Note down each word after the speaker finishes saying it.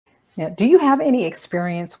Yeah. Do you have any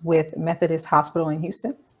experience with Methodist Hospital in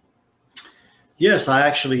Houston? Yes, I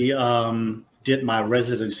actually did my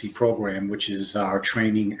residency program, which is our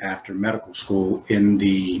training after medical school in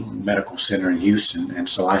the medical center in Houston. And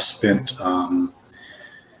so I spent,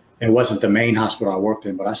 it wasn't the main hospital I worked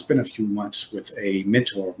in, but I spent a few months with a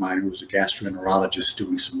mentor of mine who was a gastroenterologist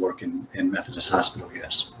doing some work in Methodist Hospital,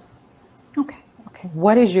 yes. Okay. Okay.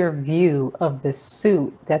 What is your view of the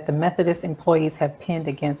suit that the Methodist employees have pinned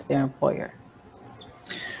against their employer?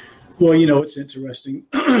 Well, you know, it's interesting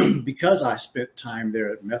because I spent time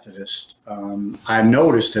there at Methodist. I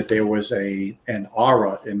noticed that there was an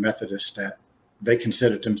aura in Methodist that they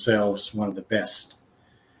considered themselves one of the best.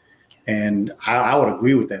 And I would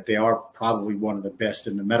agree with that. They are probably one of the best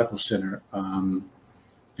in the medical center.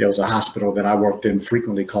 There was a hospital that I worked in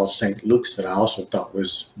frequently called St. Luke's that I also thought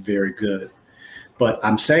was very good. But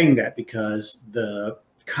I'm saying that because the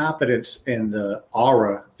confidence and the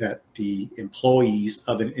aura that the employees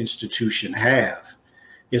of an institution have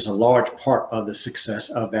is a large part of the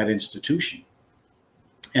success of that institution.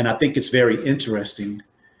 And I think it's very interesting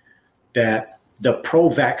that the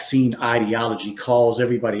pro-vaccine ideology calls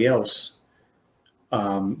everybody else,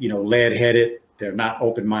 lead-headed, they're not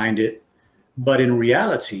open-minded. But in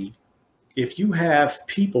reality, if you have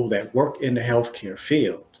people that work in the healthcare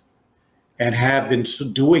field and have been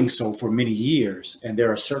doing so for many years, and there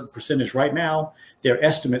are a certain percentage right now, there are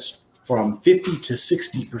estimates from 50 to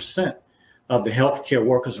 60% of the healthcare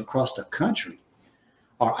workers across the country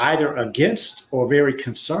are either against or very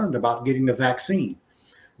concerned about getting the vaccine.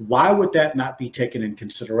 Why would that not be taken in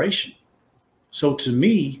consideration? So to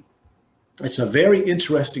me, it's a very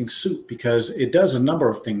interesting suit because it does a number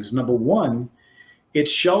of things. Number one, it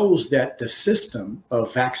shows that the system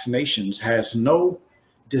of vaccinations has no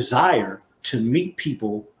desire to meet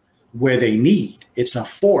people where they need. It's a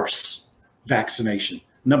force vaccination.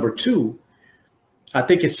 Number two, I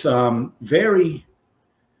think it's very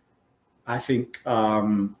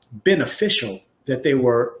beneficial that there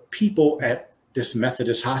were people at this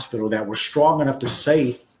Methodist hospital that were strong enough to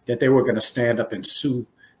say that they were going to stand up and sue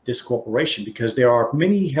this corporation, because there are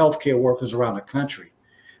many healthcare workers around the country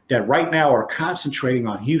that right now are concentrating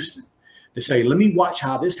on Houston to say, let me watch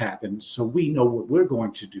how this happens so we know what we're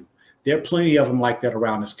going to do. There are plenty of them like that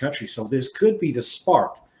around this country. So this could be the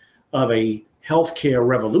spark of a healthcare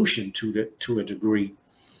revolution to a degree.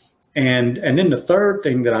 And then the third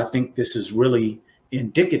thing that I think this is really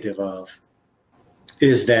indicative of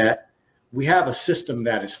is that we have a system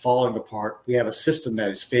that is falling apart. We have a system that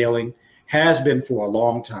is failing, has been for a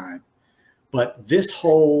long time. But this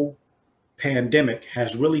whole pandemic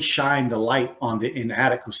has really shined the light on the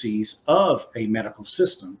inadequacies of a medical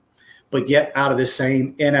system. But yet out of this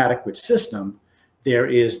same inadequate system, there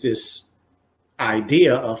is this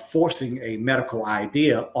idea of forcing a medical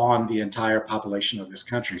idea on the entire population of this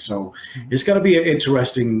country. So it's going to be an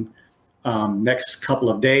interesting next couple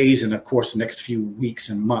of days, and of course, the next few weeks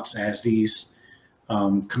and months as these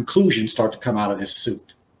conclusions start to come out of this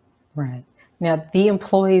suit. Right. Now, the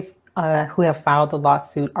employees who have filed the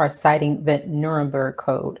lawsuit are citing the Nuremberg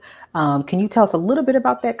Code. Can you tell us a little bit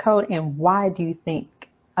about that code, and why do you think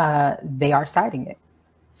they are citing it?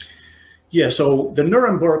 Yeah, so the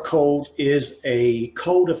Nuremberg Code is a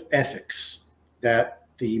code of ethics that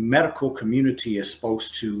the medical community is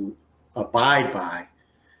supposed to abide by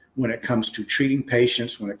when it comes to treating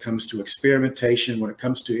patients, when it comes to experimentation, when it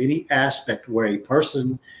comes to any aspect where a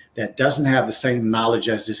person that doesn't have the same knowledge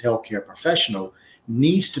as this healthcare professional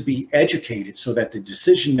needs to be educated so that the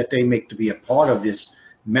decision that they make to be a part of this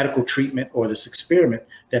medical treatment or this experiment,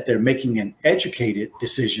 that they're making an educated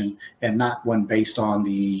decision and not one based on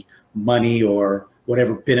the money or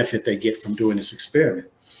whatever benefit they get from doing this experiment.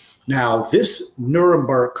 Now, this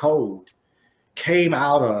Nuremberg Code came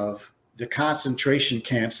out of the concentration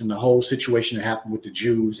camps and the whole situation that happened with the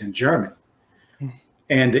Jews in Germany.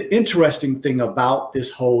 And the interesting thing about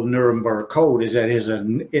this whole Nuremberg Code is that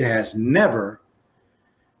it has never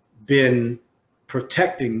been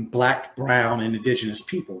protecting Black, brown, and indigenous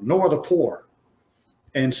people, nor the poor.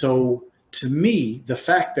 And so to me, the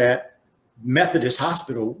fact that Methodist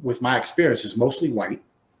Hospital, with my experience, is mostly white.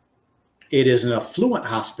 It is an affluent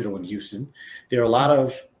hospital in Houston. There are a lot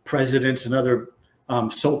of presidents and other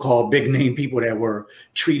so-called big name people that were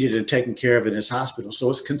treated and taken care of in this hospital. So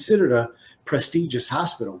it's considered a prestigious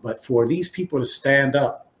hospital. But for these people to stand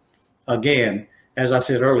up, again, as I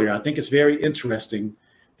said earlier, I think it's very interesting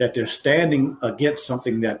that they're standing against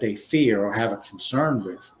something that they fear or have a concern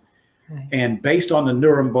with. Right. And based on the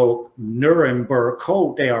Nuremberg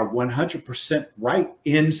Code, they are 100% right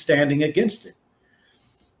in standing against it.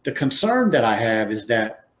 The concern that I have is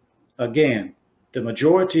that, again, The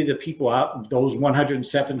majority of the people out, those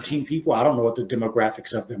 117 people, I don't know what the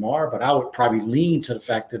demographics of them are, but I would probably lean to the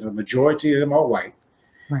fact that the majority of them are white.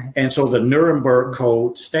 Right. And so the Nuremberg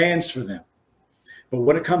Code stands for them. But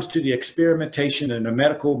when it comes to the experimentation and the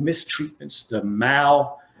medical mistreatments, the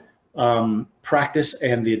practice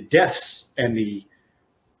and the deaths and the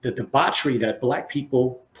debauchery that Black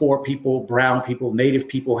people, poor people, brown people, Native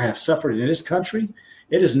people have suffered in this country,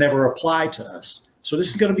 it has never applied to us. So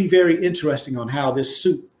this is going to be very interesting on how this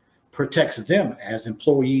suit protects them as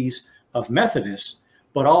employees of Methodists,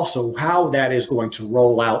 but also how that is going to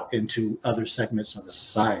roll out into other segments of the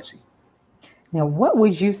society. Now, what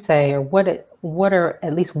would you say, or what are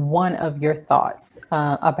at least one of your thoughts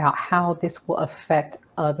about how this will affect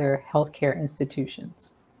other healthcare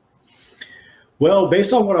institutions? Well,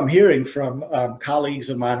 based on what I'm hearing from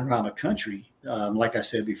colleagues of mine around the country, like I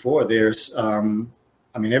said before, there's,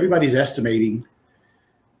 everybody's estimating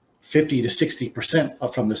 50 to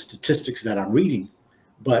 60% from the statistics that I'm reading,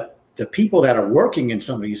 but the people that are working in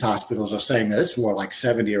some of these hospitals are saying that it's more like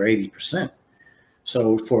 70 or 80%.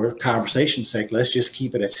 So for conversation's sake, let's just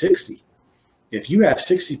keep it at 60. If you have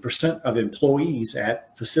 60% of employees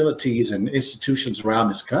at facilities and institutions around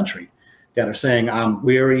this country that are saying, I'm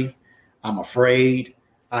weary, I'm afraid,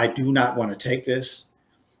 I do not want to take this.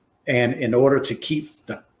 And in order to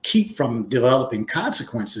keep from developing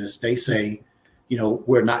consequences, they say,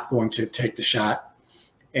 we're not going to take the shot.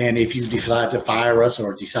 And if you decide to fire us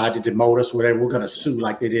or decide to demote us, whatever, we're going to sue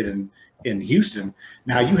like they did in Houston.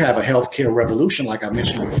 Now you have a healthcare revolution, like I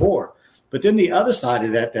mentioned before. But then the other side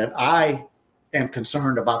of that I am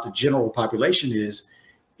concerned about the general population is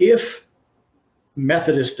if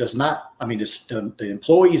Methodist does not, the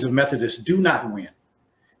employees of Methodist do not win,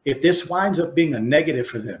 if this winds up being a negative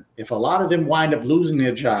for them, if a lot of them wind up losing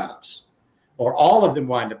their jobs, or all of them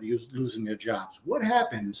wind up losing their jobs, what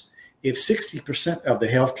happens if 60% of the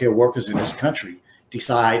healthcare workers in this country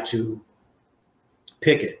decide to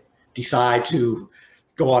picket, decide to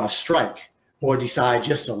go on a strike, or decide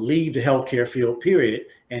just to leave the healthcare field, period,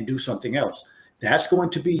 and do something else? That's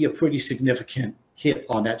going to be a pretty significant hit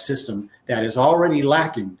on that system that is already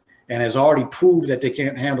lacking and has already proved that they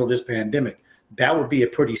can't handle this pandemic. That would be a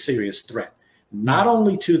pretty serious threat, not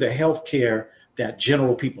only to the healthcare that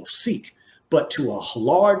general people seek, but to a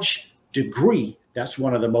large degree, that's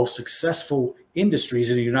one of the most successful industries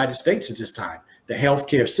in the United States at this time, the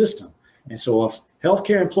healthcare system. And so if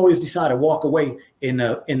healthcare employees decide to walk away in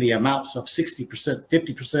the amounts of 60%,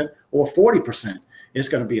 50%, or 40%, it's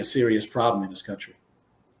going to be a serious problem in this country.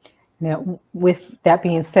 Now, with that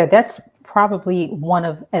being said, that's probably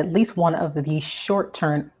at least one of the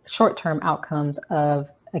short-term outcomes of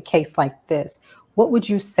a case like this. What would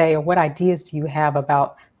you say, or what ideas do you have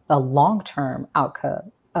about the long-term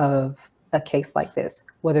outcome of a case like this,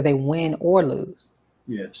 whether they win or lose?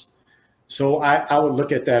 Yes. So I would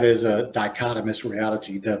look at that as a dichotomous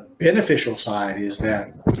reality. The beneficial side is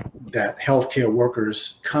that healthcare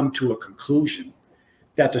workers come to a conclusion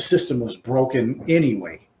that the system was broken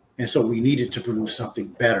anyway. And so we needed to produce something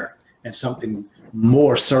better and something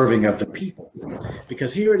more serving of the people.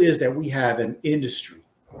 Because here it is that we have an industry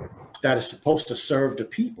that is supposed to serve the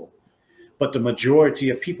people. But the majority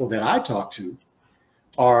of people that I talk to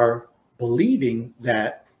are believing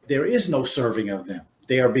that there is no serving of them.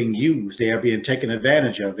 They are being used. They are being taken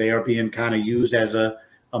advantage of. They are being kind of used as a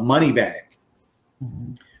money bag.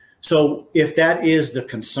 Mm-hmm. So if that is the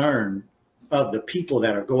concern of the people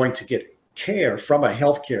that are going to get care from a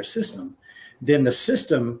healthcare system, then the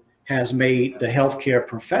system has made the healthcare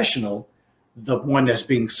professional the one that's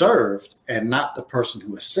being served and not the person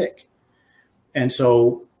who is sick. And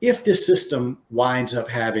so if this system winds up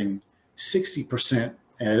having 60%,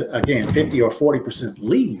 again, 50 or 40%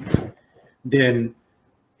 leave, then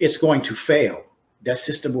it's going to fail. That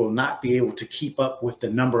system will not be able to keep up with the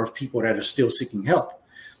number of people that are still seeking help.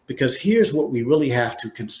 Because here's what we really have to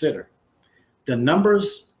consider. The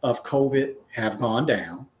numbers of COVID have gone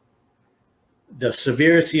down. The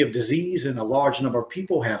severity of disease in a large number of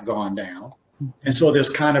people have gone down. And so there's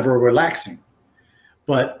kind of a relaxing.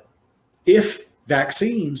 But if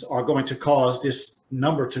vaccines are going to cause this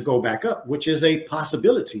number to go back up, which is a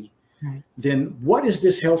possibility, right, then what is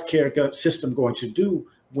this healthcare system going to do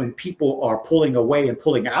when people are pulling away and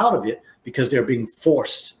pulling out of it because they're being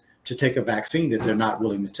forced to take a vaccine that they're not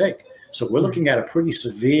willing to take? So we're looking at a pretty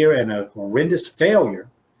severe and a horrendous failure.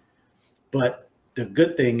 But the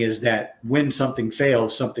good thing is that when something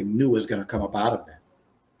fails, something new is going to come up out of that.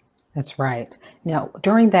 That's right. Now,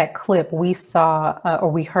 during that clip, we saw or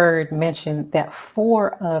we heard mention that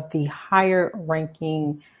 4 of the higher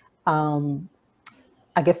ranking,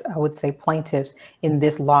 I guess I would say plaintiffs in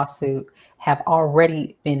this lawsuit have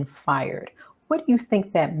already been fired. What do you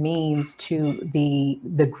think that means to the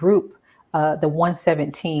group, the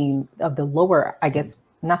 117 of the lower, I guess,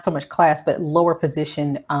 not so much class, but lower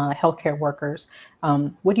position healthcare workers?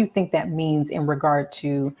 What do you think that means in regard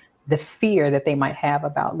to the fear that they might have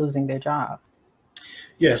about losing their job?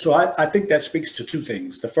 Yeah, so I think that speaks to two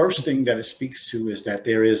things. The first thing that it speaks to is that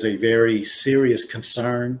there is a very serious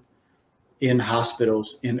concern in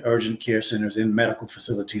hospitals, in urgent care centers, in medical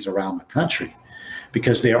facilities around the country,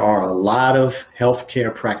 because there are a lot of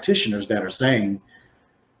healthcare practitioners that are saying,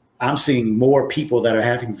 I'm seeing more people that are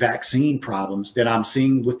having vaccine problems than I'm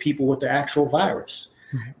seeing with people with the actual virus.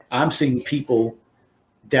 Right. I'm seeing people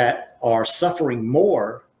that are suffering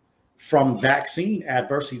more from vaccine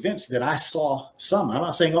adverse events than I saw some. I'm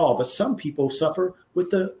not saying all, but some people suffer with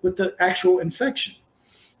the actual infection.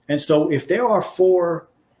 And so if there are 4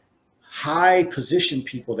 high position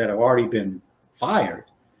people that have already been fired,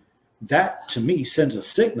 that to me sends a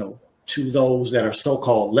signal to those that are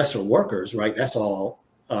so-called lesser workers, right? That's all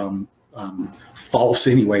false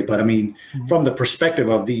anyway. But I mean, from the perspective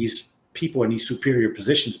of these people in these superior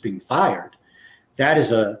positions being fired, that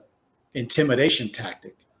is a intimidation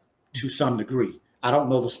tactic to some degree. I don't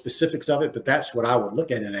know the specifics of it, but that's what I would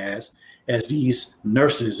look at it as these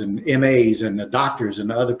nurses and MAs and the doctors and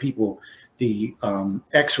the other people, the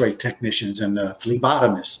x-ray technicians and the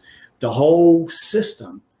phlebotomists, the whole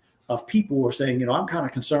system of people who are saying, you know, I'm kind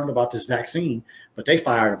of concerned about this vaccine, but they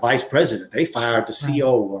fired a vice president, they fired the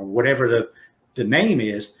CO or whatever the name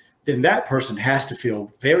is, then that person has to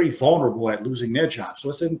feel very vulnerable at losing their job. So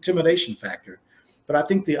it's an intimidation factor. But I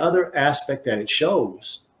think the other aspect that it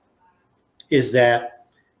shows is that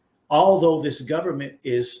although this government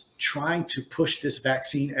is trying to push this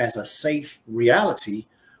vaccine as a safe reality,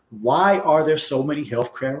 why are there so many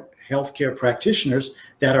healthcare practitioners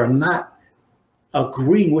that are not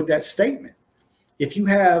agreeing with that statement? If you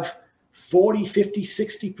have 40, 50,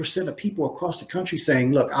 60% of people across the country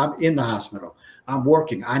saying, look, I'm in the hospital, I'm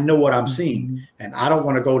working, I know what I'm seeing, and I don't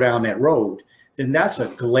want to go down that road, then that's a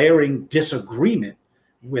glaring disagreement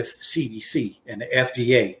with CDC and the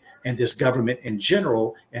FDA and this government in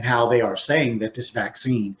general, and how they are saying that this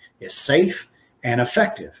vaccine is safe and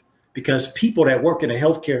effective. Because people that work in the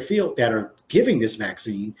healthcare field that are giving this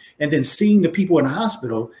vaccine and then seeing the people in the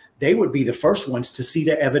hospital, they would be the first ones to see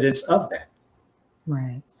the evidence of that.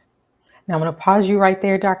 Right. Now I'm going to pause you right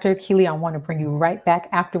there, Dr. Akili. I want to bring you right back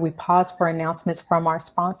after we pause for announcements from our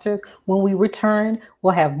sponsors. When we return,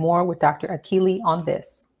 we'll have more with Dr. Akili on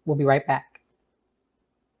this. We'll be right back.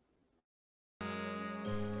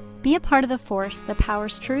 Be a part of the force that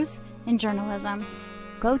powers truth in journalism.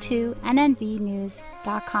 Go to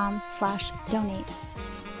nnvnews.com/donate.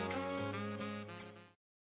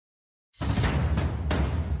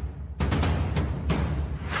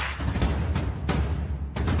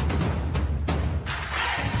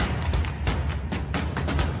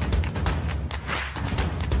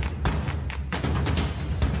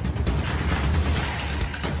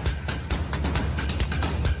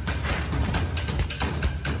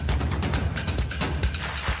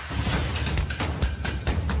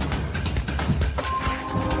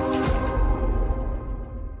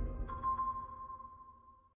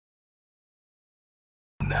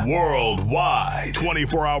 Worldwide,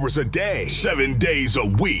 24 hours a day, 7 days a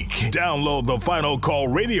week. Download the Final Call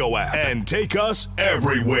Radio app and take us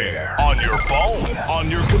everywhere. On your phone, on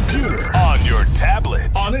your computer, on your tablet,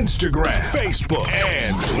 on Instagram, Facebook,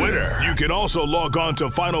 and Twitter. You can also log on to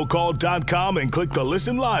finalcall.com and click the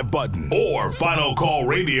Listen Live button, or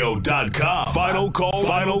finalcallradio.com.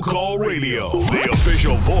 Final Call Radio, the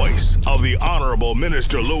official voice of the Honorable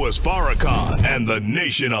Minister Louis Farrakhan and the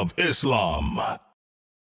Nation of Islam.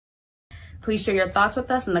 Please share your thoughts with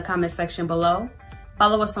us in the comment section below.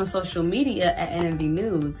 Follow us on social media at NNV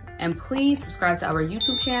News, and please subscribe to our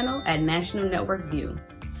YouTube channel at National Network View.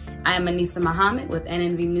 I am Anissa Muhammad with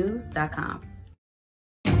NNVnews.com.